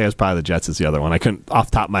was going to say it's probably the Jets is the other one. I couldn't off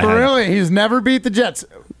the top of my head. Really? He's never beat the Jets.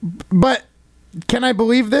 But can I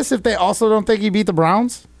believe this if they also don't think he beat the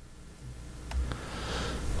Browns?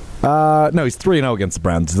 No, he's 3-0 against the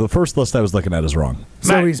Browns. The first list I was looking at is wrong.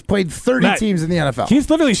 So Matt, he's played 30 Matt, teams in the NFL. He's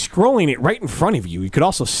literally scrolling it right in front of you. You could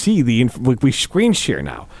also see we screen share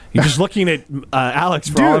now. You're just looking at Alex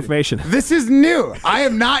for all information. This is new. I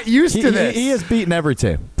am not used to this. He has beaten every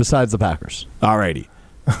team besides the Packers. Alrighty.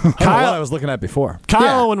 What I was looking at before.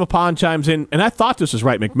 Kyle Owen Mapon chimes in, and I thought this was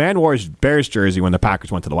right. McMahon wore his Bears jersey when the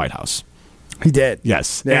Packers went to the White House. He did.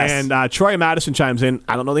 Yes. Yes. And Troy Madison chimes in,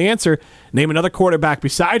 I don't know the answer. Name another quarterback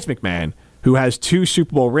besides McMahon who has 2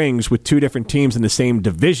 Super Bowl rings with 2 different teams in the same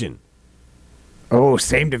division. Oh,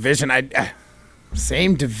 same division.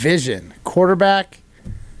 Same division. Quarterback,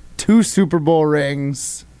 2 Super Bowl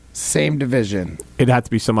rings, same division. It'd have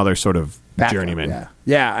to be some other sort of Backup, journeyman.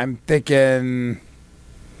 Yeah, I'm thinking.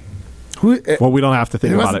 Who? Well, we don't have to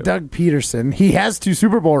think It about wasn't it. Doug Peterson. He has 2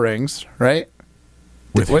 Super Bowl rings, right?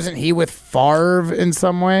 Wasn't he with Favre in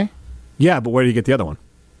some way Yeah, but where do you get the other one?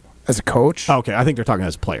 as a coach? Okay, I think they're talking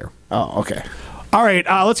as a player. Oh, okay. All right,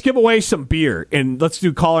 let's give away some beer, and let's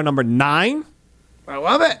do caller number 9. I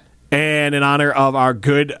love it. And in honor of our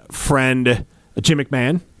good friend Jim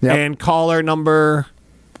McMahon. Yep. And caller number,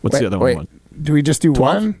 what's the other one? Do we just do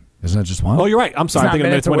 12? one? Isn't that just one? Oh, you're right. I'm sorry. It's I'm thinking not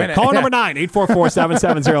of minutes to win it. Caller Yeah. number 9,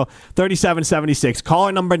 844-770-3776.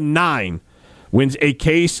 Caller number 9 wins a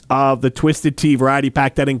case of the Twisted Tea variety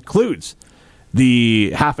pack that includes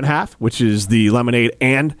the half and half, which is the lemonade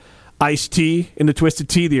and iced tea in the Twisted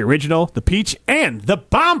Tea, the original, the peach, and the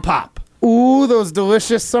bomb pop. Ooh, those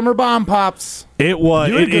delicious summer bomb pops. It was.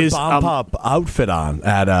 You had It a good is. bomb pop outfit on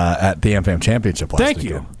at the AmFam Championship last Thank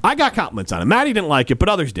weekend. you. I got compliments on it. Maddie didn't like it, but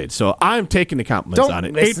others did. So I'm taking the compliments Don't on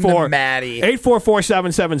it. listen to Maddie.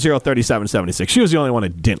 844-770-3776. She was the only one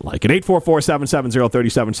that didn't like it.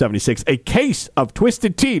 844-770-3776. A case of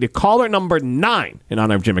Twisted Tea to caller number 9 in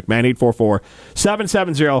honor of Jim McMahon.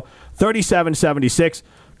 844-770-3776.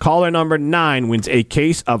 Caller number 9 wins a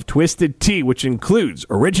case of Twisted Tea, which includes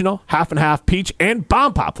original, half and half, peach, and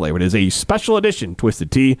bomb pop flavor. It is a special edition Twisted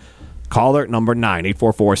Tea. Caller number 9,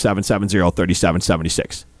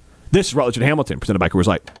 844-770-3776. This is Rutledge and Hamilton, presented by Coors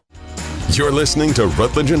Light. You're listening to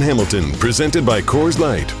Rutledge and Hamilton, presented by Coors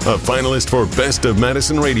Light, a finalist for Best of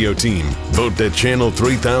Madison Radio Team. Vote at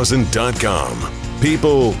channel3000.com.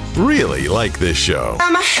 People really like this show.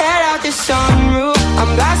 I'm head out the sunroof.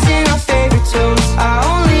 I'm blasting our favorite tunes. I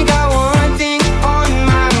only got one thing on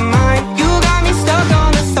my mind. You got me stuck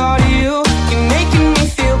on the thought of you. You're making me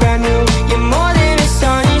feel brand new. You're more than a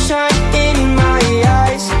sunshine in my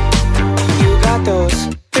eyes. You got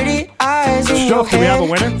those pretty eyes in your Stroke, do we have a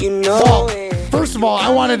winner? You know Well, it. first of all, I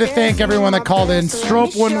wanted to thank everyone that called in.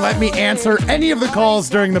 Strope wouldn't let me answer any of the calls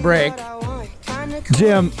during the break.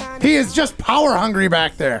 Jim, He is just power hungry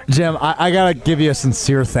back there. I got to give you a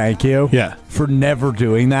sincere thank you Yeah. for never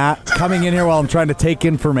doing that. Coming in here while I'm trying to take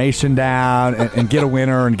information down and get a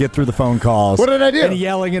winner and get through the phone calls. What did I do? And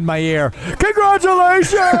yelling in my ear,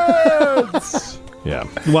 congratulations! Yeah.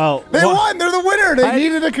 Well, They won. They're the winner. They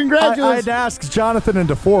needed a I had congratulations. to ask Jonathan and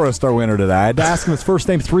DeForest, our winner today. I had to ask him his first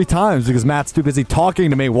name 3 times because Matt's too busy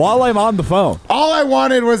talking to me while I'm on the phone. All I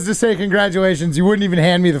wanted was to say congratulations. You wouldn't even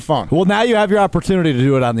hand me the phone. Well, now you have your opportunity to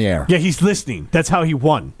do it on the air. yeah, he's listening. That's how he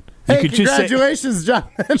won. You Hey, could just say, congratulations,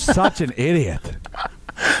 Jonathan. Such an idiot.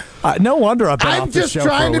 No wonder I've been I'm off this just show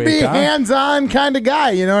trying for a to week, be huh? hands-on kind of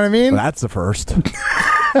guy. You know what I mean? Well, that's the first.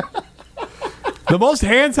 The most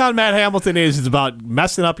hands-on Matt Hamilton is about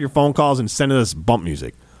messing up your phone calls and sending us bump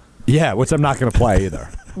music. Yeah, which I'm not going to play either.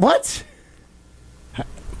 What?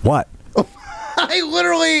 What? I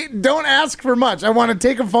literally don't ask for much. I want to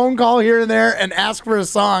take a phone call here and there and ask for a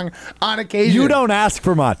song on occasion. You don't ask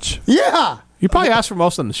for much. Yeah. You probably asked for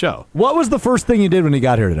most on the show. What was the first thing you did when you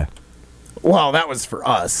got here today? Well, that was for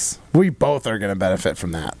us. We both are going to benefit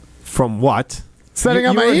from that. From what? Setting you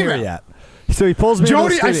up my weren't email. here yet. So he pulls me into the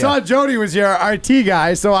Jody, I studio. saw Jody was your RT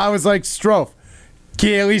guy, so I was like, Strofe, can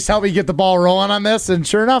you at least help me get the ball rolling on this? And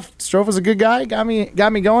sure enough, Strofe was a good guy, got me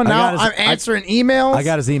going. Now I'm answering emails. I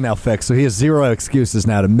got his email fixed, so he has zero excuses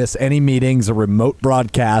now to miss any meetings or remote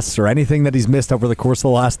broadcasts or anything that he's missed over the course of the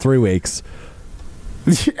last 3 weeks.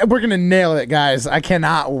 We're going to nail it, guys. I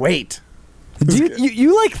cannot wait. Do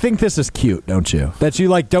you like think this is cute, don't you? That you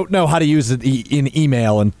like don't know how to use it in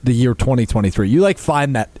email in the year 2023. You like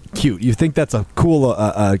find that cute. You think that's a cool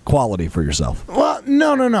quality for yourself. Well,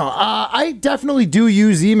 no. I definitely do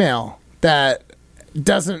use email that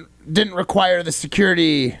didn't require the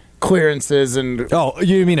security clearances and. Oh,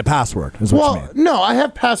 you mean a password? Is what you mean? No, I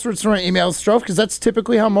have passwords for my emails, Strofe, because that's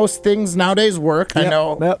typically how most things nowadays work. I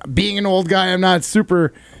know, being an old guy, I'm not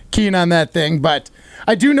super keen on that thing, but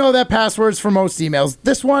I do know that passwords for most emails.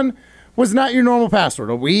 This one was not your normal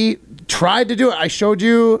password. We tried to do it. I showed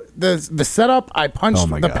you the setup. I punched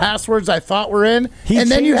the passwords I thought were in,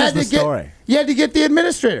 and then you had to get the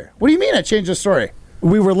administrator. What do you mean I changed the story?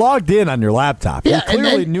 We were logged in on your laptop. Yeah, you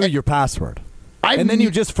clearly knew your password, and then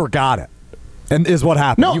you just forgot it. And is what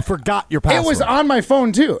happened. No, you forgot your password. It was on my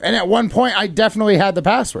phone too, and at one point I definitely had the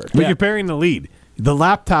password. But you're burying the lead. The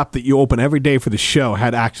laptop that you open every day for the show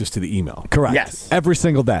had access to the email. Correct. Yes. Every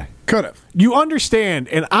single day. Could have. You understand,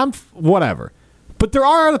 and I'm whatever. But there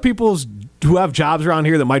are other people who have jobs around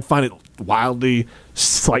here that might find it wildly,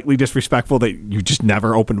 slightly disrespectful that you just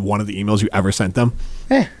never opened one of the emails you ever sent them.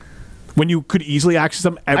 When you could easily access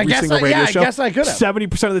them every single radio show. I guess I could have.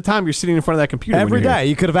 70% of the time you're sitting in front of that computer. Every day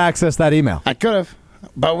you could have accessed that email. I could have.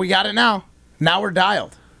 But we got it now. Now we're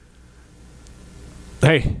dialed.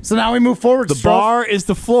 Hey. So now we move forward. The bar is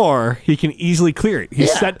the floor. He can easily clear it. He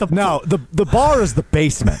set the the bar is the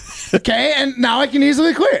basement. Okay, and now I can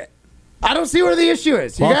easily clear it. I don't see where the issue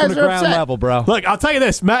is. You Welcome guys to are ground upset. level, bro. Look, I'll tell you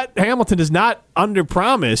this. Matt Hamilton does not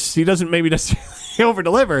under-promise. He doesn't maybe necessarily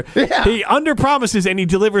over-deliver. Yeah. He under-promises, and he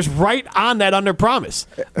delivers right on that under-promise.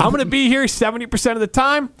 I'm going to be here 70% of the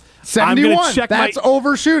time. 71. I'm gonna check That's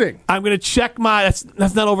overshooting. I'm going to check my...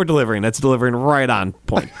 That's not over-delivering. That's delivering right on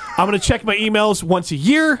point. I'm going to check my emails once a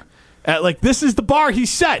year. This is the bar he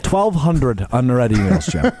set. 1,200 unread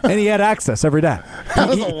emails, Joe. And he had access every day. That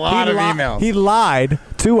was a lot of emails. He lied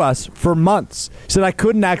to us for months. He said I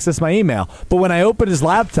couldn't access my email. But when I opened his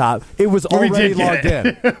laptop, it was already logged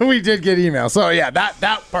in. We did get email. So, yeah,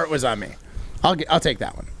 that part was on me. I'll take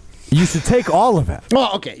that one. You should take all of it.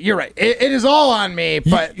 Well, okay, you're right. It is all on me,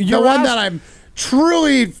 but the you're one that I'm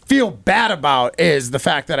truly feel bad about is the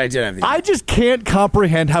fact that I did have the I just can't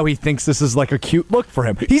comprehend how he thinks this is like a cute look for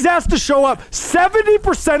him. He's asked to show up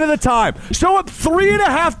 70% of the time, show up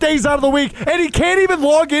 3.5 days out of the week, and he can't even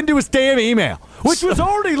log into his damn email, which was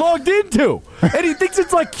already logged into. And he thinks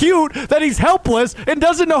it's like cute that he's helpless and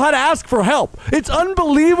doesn't know how to ask for help. It's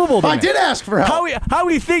unbelievable to me. I did ask for help. How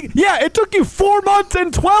he think? Yeah, it took you 4 months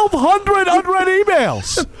and 1,200 unread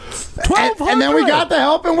emails. 1,200. And then we got the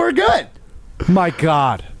help and we're good. My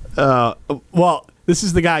God. Well, this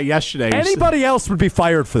is the guy yesterday. Anybody else would be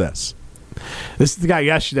fired for this. This is the guy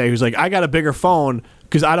yesterday who's like, I got a bigger phone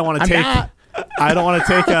because I don't want to take. I don't want to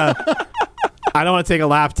take a. I don't want to take a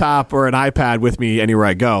laptop or an iPad with me anywhere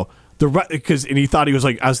I go. And he thought he was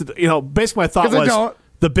like, basically my thought was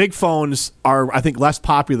the big phones are, I think, less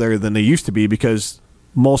popular than they used to be because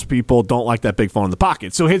most people don't like that big phone in the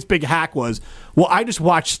pocket. So his big hack was, well, I just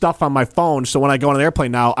watch stuff on my phone, so when I go on an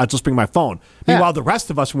airplane now, I just bring my phone. Yeah. Meanwhile, the rest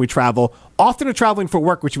of us, when we travel, often are traveling for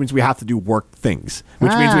work, which means we have to do work things,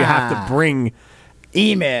 which means we have to bring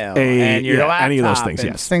email and your laptop any of those things,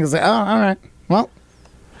 yes. Things like, all right. Well.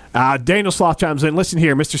 Daniel Sloth chimes in, listen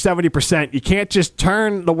here, Mr. 70%, you can't just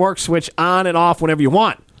turn the work switch on and off whenever you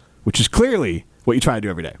want, which is clearly what you try to do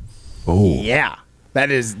every day. Oh. Yeah.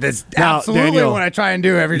 That's now, absolutely Daniel, what I try and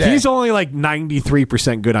do every day. He's only like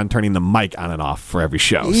 93% good on turning the mic on and off for every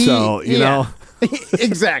show. So, you know.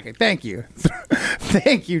 Exactly. Thank you.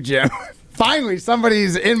 Thank you, Jim. Finally,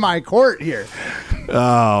 somebody's in my court here.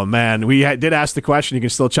 Oh, man. We did ask the question. You can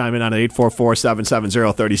still chime in on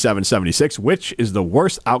 844-770-3776. Which is the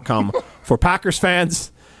worst outcome for Packers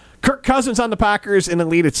fans? Kirk Cousins on the Packers in the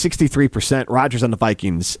lead at 63%. Rodgers on the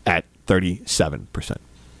Vikings at 37%.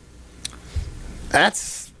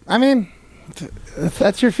 That's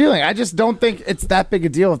your feeling. I just don't think it's that big a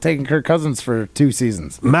deal of taking Kirk Cousins for 2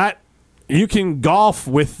 seasons. Matt, you can golf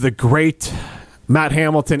with the great Matt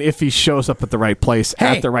Hamilton if he shows up at the right place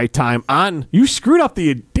at the right time. You screwed up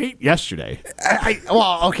the date yesterday.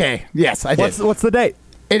 Well, okay. Yes, I did. What's the date?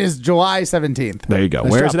 It is July 17th. There you go.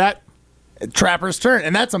 Where is it at? Trapper's Turn,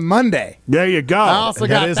 and that's a Monday. There you go. I also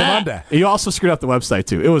got That is a Monday. You also screwed up the website,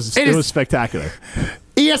 too. It was spectacular.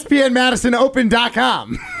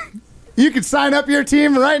 ESPNMadisonOpen.com. You can sign up your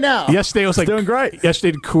team right now. Yesterday was doing great.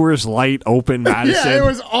 Yesterday, Coors Light Open Madison. Yeah, it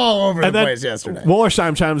was all over And the then place yesterday.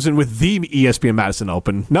 Wollersheim chimes in with the ESPN Madison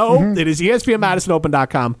Open. No, it is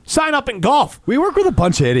ESPNMadisonOpen.com. Sign up and golf. We work with a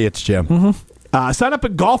bunch of idiots, Jim. Sign up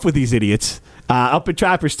and golf with these idiots up at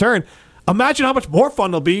Trapper's Turn. Imagine how much more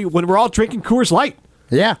fun it'll be when we're all drinking Coors Light.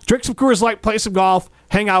 Yeah. Drink some Coors Light, play some golf,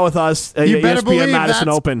 hang out with us at You better believe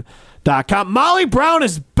ESPNMadisonOpen.com. Molly Brown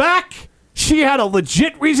is back. She had a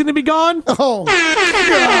legit reason to be gone. Oh,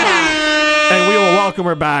 And we will welcome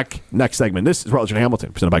her back next segment. This is Rutledge and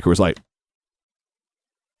Hamilton, presented by Coors Light.